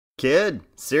Kid,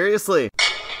 seriously.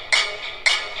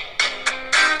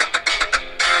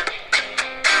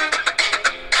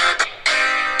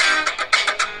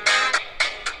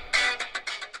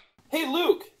 Hey,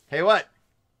 Luke. Hey, what?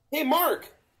 Hey,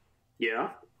 Mark. Yeah?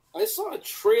 I saw a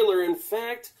trailer. In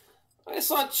fact, I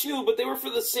saw two, but they were for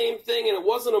the same thing, and it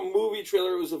wasn't a movie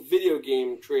trailer. It was a video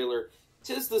game trailer.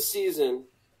 'Tis the season,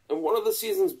 and one of the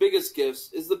season's biggest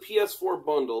gifts is the PS4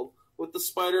 bundle with the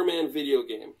Spider-Man video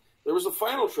game. There was a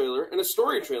final trailer and a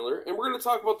story trailer, and we're going to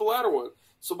talk about the latter one.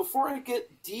 So before I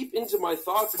get deep into my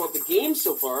thoughts about the game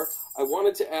so far, I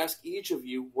wanted to ask each of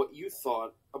you what you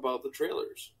thought about the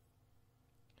trailers.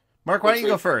 Mark, why don't you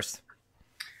go first?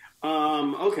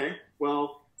 Okay.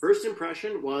 Well, first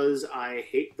impression was I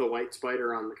hate the white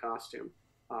spider on the costume.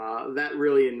 That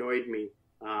really annoyed me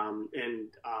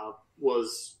and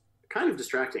was kind of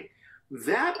distracting.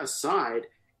 That aside,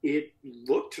 it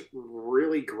looked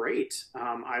really great.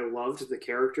 I loved the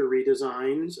character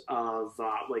redesigns of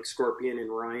like Scorpion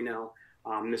and Rhino,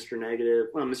 Mr. Negative.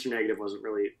 Well, Mr. Negative wasn't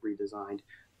really redesigned,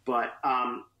 but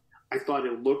I thought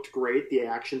it looked great. The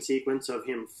action sequence of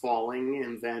him falling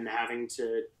and then having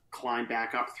to climb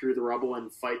back up through the rubble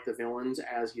and fight the villains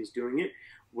as he's doing it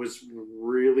was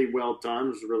really well done. It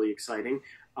was really exciting.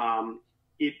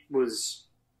 It was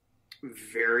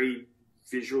very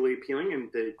visually appealing and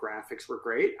the graphics were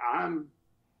great. I'm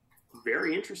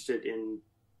very interested in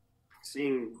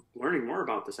learning more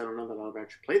about this. I don't know that I've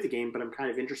actually played the game, but I'm kind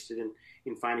of interested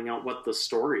in finding out what the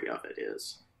story of it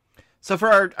is. So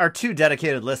for our two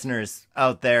dedicated listeners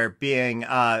out there, being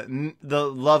the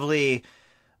lovely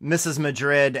Mrs.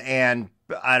 Madrid and,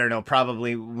 I don't know,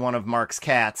 probably one of Mark's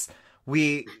cats,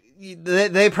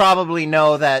 they probably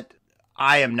know that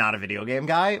I am not a video game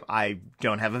guy. I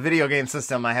don't have a video game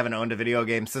system. I haven't owned a video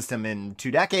game system in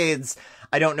 2 decades.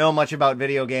 I don't know much about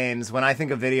video games. When I think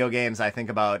of video games, I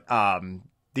think about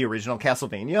the original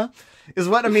Castlevania is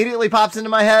what immediately pops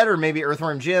into my head, or maybe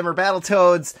Earthworm Jim or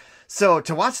Battletoads. So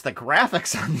to watch the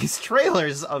graphics on these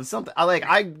trailers of something,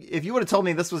 if you would have told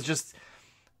me this was just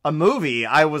a movie,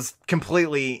 I was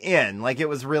completely in. Like, it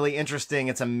was really interesting.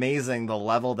 It's amazing the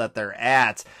level that they're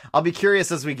at. I'll be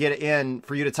curious as we get in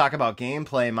for you to talk about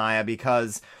gameplay, Miah,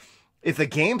 because if the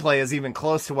gameplay is even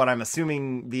close to what I'm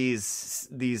assuming these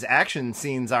action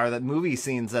scenes are, that movie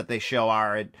scenes that they show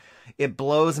are, it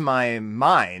blows my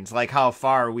mind, like how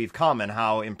far we've come and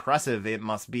how impressive it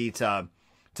must be to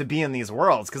be in these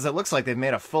worlds, because it looks like they've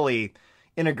made a fully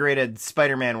integrated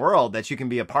Spider-Man world that you can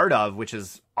be a part of, which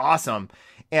is awesome.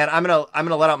 And I'm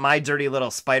gonna let out my dirty little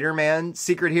Spider-Man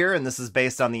secret here, and this is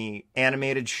based on the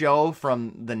animated show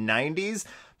from the 90s.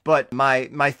 But my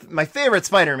favorite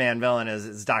Spider-Man villain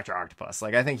is Dr. Octopus.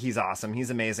 Like, I think he's awesome. He's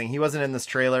amazing. He wasn't in this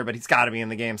trailer, but he's got to be in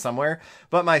the game somewhere.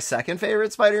 But my second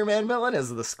favorite Spider-Man villain is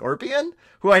the Scorpion,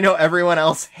 who I know everyone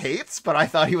else hates, but I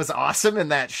thought he was awesome in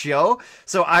that show.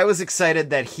 So I was excited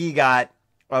that he got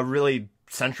a really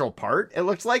central part. It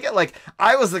looked like it. Like,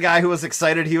 I was the guy who was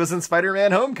excited he was in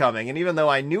Spider-Man Homecoming. And even though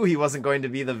I knew he wasn't going to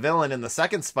be the villain in the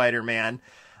second Spider-Man,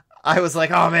 I was like,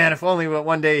 oh man, if only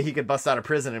one day he could bust out of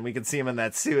prison and we could see him in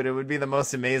that suit, it would be the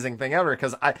most amazing thing ever.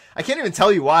 Because I can't even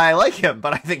tell you why I like him,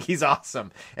 but I think he's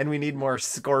awesome. And we need more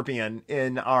Scorpion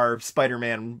in our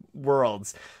Spider-Man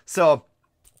worlds. So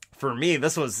for me,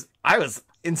 I was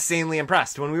insanely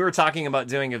impressed. When we were talking about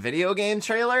doing a video game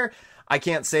trailer, I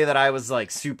can't say that I was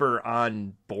like super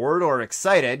on board or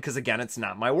excited, because again, it's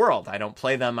not my world. I don't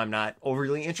play them. I'm not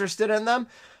overly interested in them.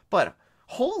 But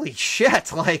holy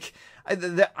shit, like,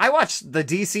 I watched the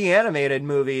DC animated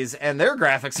movies and their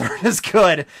graphics aren't as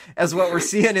good as what we're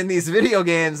seeing in these video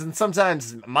games. And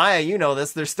sometimes, Miah, you know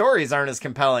this, their stories aren't as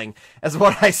compelling as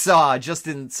what I saw just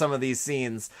in some of these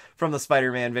scenes from the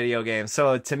Spider-Man video game.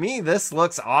 So to me, this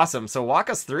looks awesome. So walk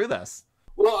us through this.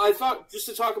 Well, I thought, just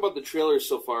to talk about the trailers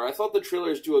so far, I thought the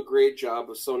trailers do a great job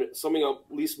of summing up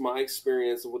at least my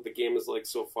experience of what the game is like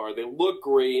so far. They look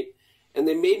great, and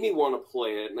they made me want to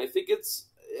play it. And I think it's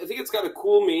got a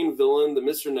cool main villain, the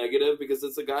Mr. Negative, because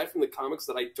it's a guy from the comics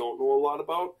that I don't know a lot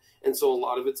about, and so a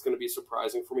lot of it's going to be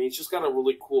surprising for me. He's just got a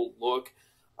really cool look.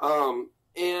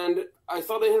 And I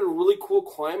thought they had a really cool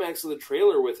climax of the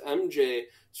trailer with MJ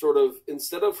sort of,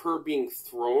 instead of her being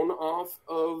thrown off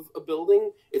of a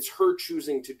building, it's her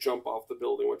choosing to jump off the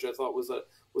building, which I thought was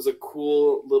a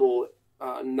cool little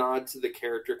nod to the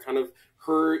character, kind of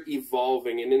her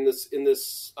evolving. And in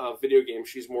this video game,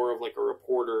 she's more of like a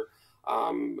reporter,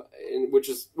 which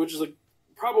is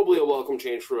probably a welcome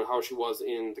change for how she was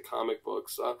in the comic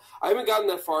books. I haven't gotten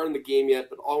that far in the game yet,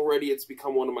 but already it's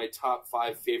become one of my top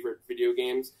 5 favorite video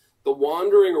games. The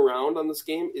wandering around on this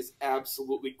game is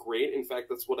absolutely great. In fact,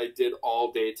 that's what I did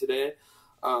all day today.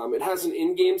 It has an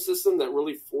in-game system that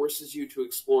really forces you to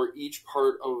explore each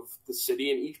part of the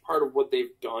city and each part of what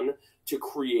they've done to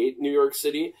create New York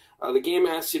City. The game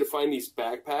asks you to find these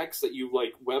backpacks that you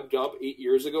like webbed up 8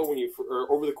 years ago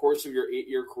or over the course of your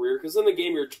 8-year career. Because in the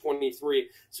game you're 23,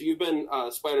 so you've been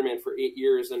Spider-Man for 8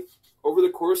 years, and over the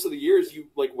course of the years you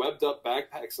like webbed up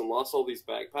backpacks and lost all these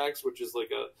backpacks, which is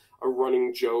like a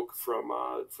running joke from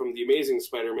the Amazing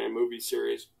Spider-Man movie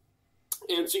series.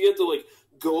 And so you have to like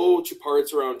go to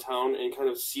parts around town and kind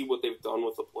of see what they've done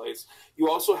with the place.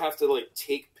 You also have to like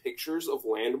take pictures of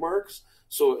landmarks.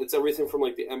 So it's everything from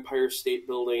like the Empire State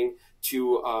Building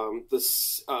to the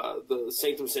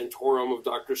Sanctum Sanctorum of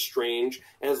Doctor Strange.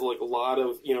 It has like a lot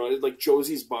of, like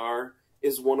Josie's Bar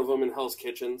is one of them in Hell's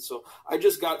Kitchen. So I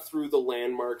just got through the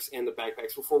landmarks and the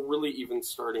backpacks before really even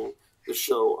starting the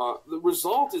show. The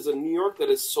result is a New York that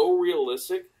is so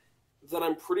realistic that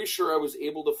I'm pretty sure I was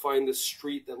able to find the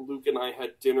street that Luke and I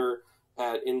had dinner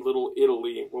at in Little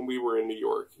Italy when we were in New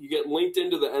York. You get linked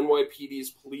into the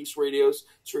NYPD's police radios,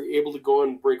 so you're able to go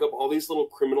and break up all these little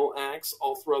criminal acts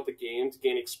all throughout the game to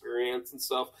gain experience and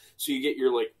stuff, so you get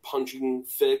your like punching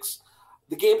fix.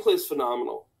 The gameplay is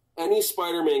phenomenal. Any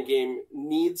Spider-Man game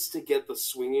needs to get the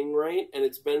swinging right, and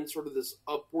it's been sort of this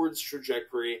upwards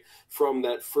trajectory from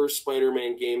that first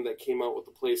Spider-Man game that came out with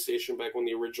the PlayStation back when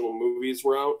the original movies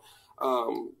were out.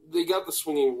 They got the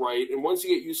swinging right, and once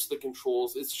you get used to the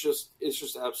controls, it's just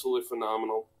absolutely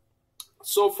phenomenal.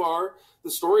 So far, the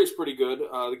story is pretty good.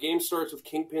 The game starts with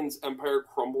Kingpin's empire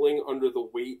crumbling under the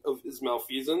weight of his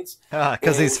malfeasance.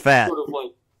 Because he's fat. Sort of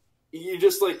like,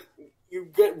 you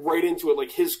get right into it. Like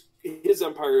his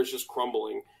empire is just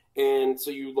crumbling, and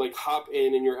so you like hop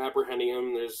in and you're apprehending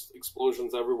him. There's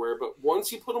explosions everywhere, but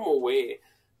once you put him away,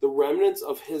 the remnants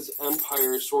of his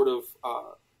empire sort of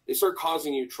they start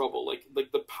causing you trouble. Like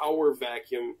the power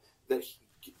vacuum that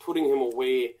putting him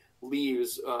away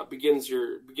leaves begins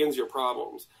your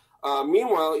problems.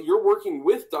 Meanwhile, you're working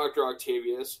with Dr.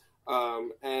 Octavius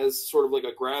as sort of like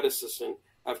a grad assistant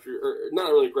or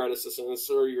not really a grad assistant. It's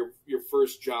sort of your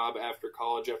first job after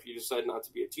college after you decide not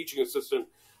to be a teaching assistant.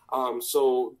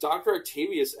 So Dr.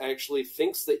 Octavius actually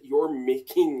thinks that you're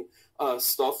making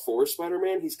stuff for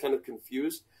Spider-Man. He's kind of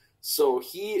confused. So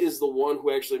he is the one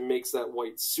who actually makes that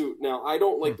white suit. Now, I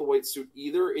don't like the white suit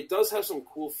either. It does have some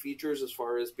cool features as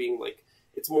far as being like,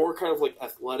 it's more kind of like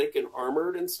athletic and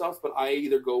armored and stuff, but I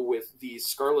either go with the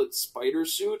Scarlet Spider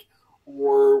suit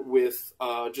or with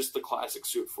just the classic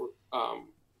suit for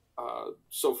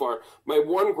so far. My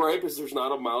one gripe is there's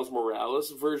not a Miles Morales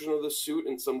version of the suit,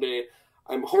 and someday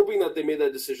I'm hoping that they made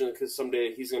that decision because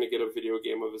someday he's going to get a video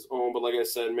game of his own. But like I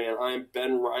said, man, I'm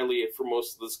Ben Reilly for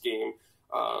most of this game.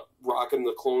 Rocking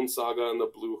the Clone Saga and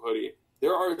the blue hoodie.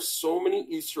 There are so many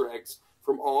Easter eggs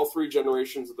from all three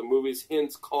generations of the movies,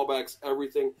 hints, callbacks,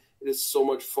 everything. It is so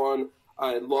much fun.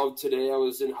 I loved today. I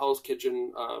was in Hell's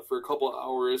Kitchen for a couple of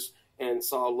hours and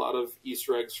saw a lot of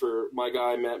Easter eggs for my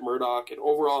guy, Matt Murdock. And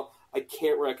overall, I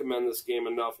can't recommend this game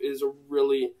enough. It is a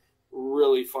really,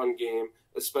 really fun game,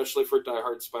 especially for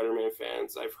diehard Spider-Man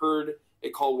fans. I've heard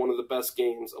it called one of the best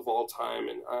games of all time,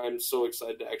 and I'm so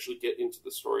excited to actually get into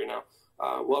the story now.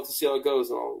 We'll have to see how it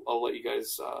goes, and I'll let you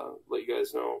guys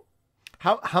know.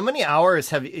 How many hours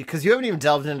have you? Because you haven't even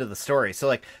delved into the story. So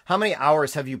like, how many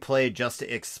hours have you played just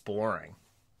exploring?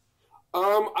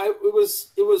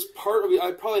 It was part of it.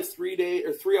 I probably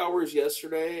 3 hours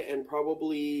yesterday, and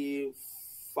probably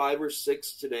 5 or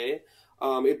 6 today.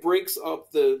 It breaks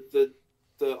up the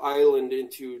island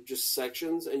into just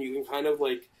sections, and you can kind of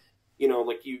like.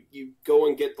 You go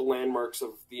and get the landmarks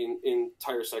of the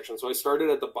entire section. So I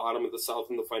started at the bottom of the South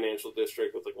in the financial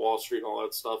district with like Wall Street and all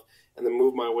that stuff, and then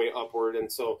moved my way upward.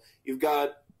 And so you've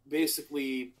got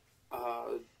basically,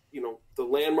 the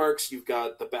landmarks, you've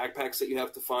got the backpacks that you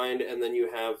have to find, and then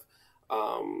you have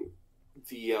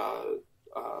the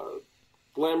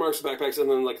landmarks, backpacks, and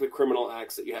then like the criminal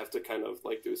acts that you have to kind of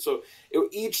like do. So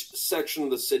each section of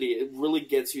the city, it really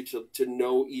gets you to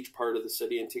know each part of the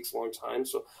city, and takes a long time.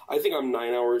 So I think I'm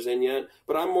 9 hours in yet,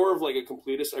 but I'm more of like a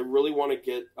completist. I really want to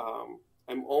get,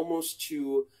 I'm almost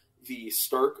to the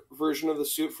Stark version of the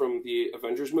suit from the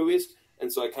Avengers movies.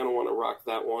 And so I kind of want to rock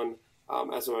that one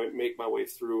as I make my way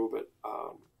through. But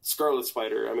Scarlet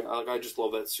Spider, I mean, I just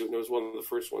love that suit, and it was one of the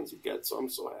first ones you get. So I'm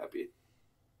so happy.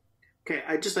 Okay,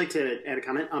 I'd just like to add a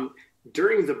comment.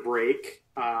 During the break,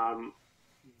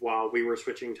 while we were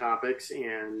switching topics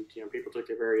and people took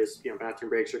their various bathroom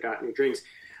breaks or got new drinks,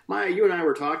 Miah, you and I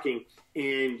were talking,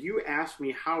 and you asked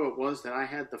me how it was that I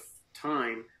had the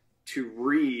time to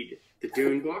read the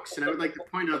Dune books, and I would like to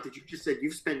point out that you just said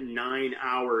you've spent 9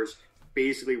 hours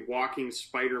basically walking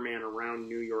Spider-Man around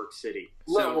New York City.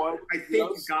 So No, I think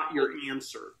you got your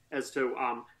answer as to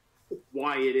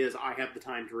why it is I have the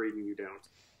time to read and you don't.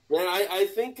 Man, I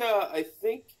think my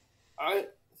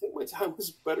time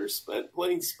was better spent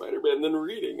playing Spider-Man than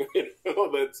reading.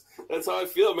 That's how I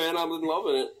feel, man. I'm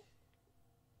loving it.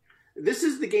 This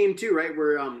is the game too, right?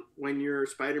 Where when you're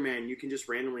Spider-Man, you can just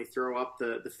randomly throw up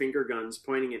the finger guns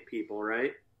pointing at people,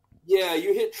 right? Yeah,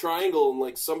 you hit triangle, and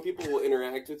like some people will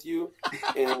interact with you,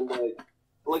 and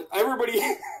like everybody.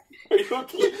 Are you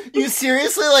okay? You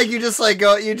seriously you just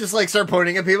start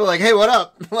pointing at people like, hey, what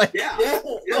up? Like, Yeah.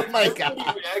 Oh my god.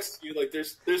 Everybody reacts to you. Like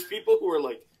there's people who are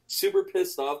like super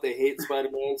pissed off. They hate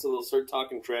Spider-Man, so they'll start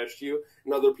talking trash to you,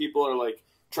 and other people are like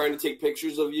trying to take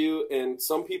pictures of you, and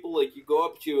some people like you go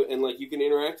up to you and like you can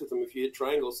interact with them if you hit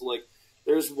triangle. So like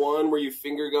there's one where you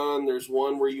finger gun, there's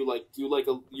one where you like do like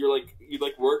you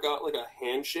work out like a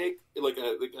handshake, like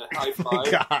a high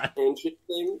five handshake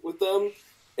thing with them,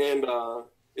 and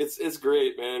it's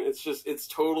great, man. It's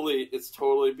totally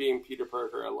being Peter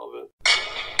Parker. I love it.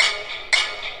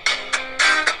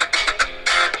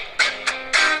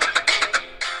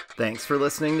 Thanks for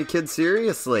listening to Kids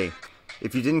Seriously.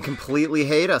 If you didn't completely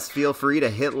hate us, feel free to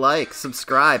hit like,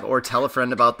 subscribe, or tell a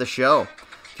friend about the show.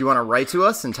 If you want to write to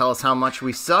us and tell us how much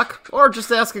we suck, or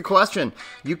just ask a question,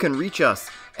 you can reach us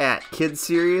at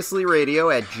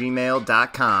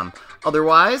kidseriouslyradio@gmail.com.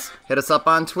 Otherwise, hit us up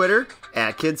on Twitter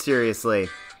 @kidseriously.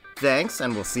 Thanks,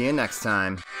 and we'll see you next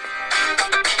time.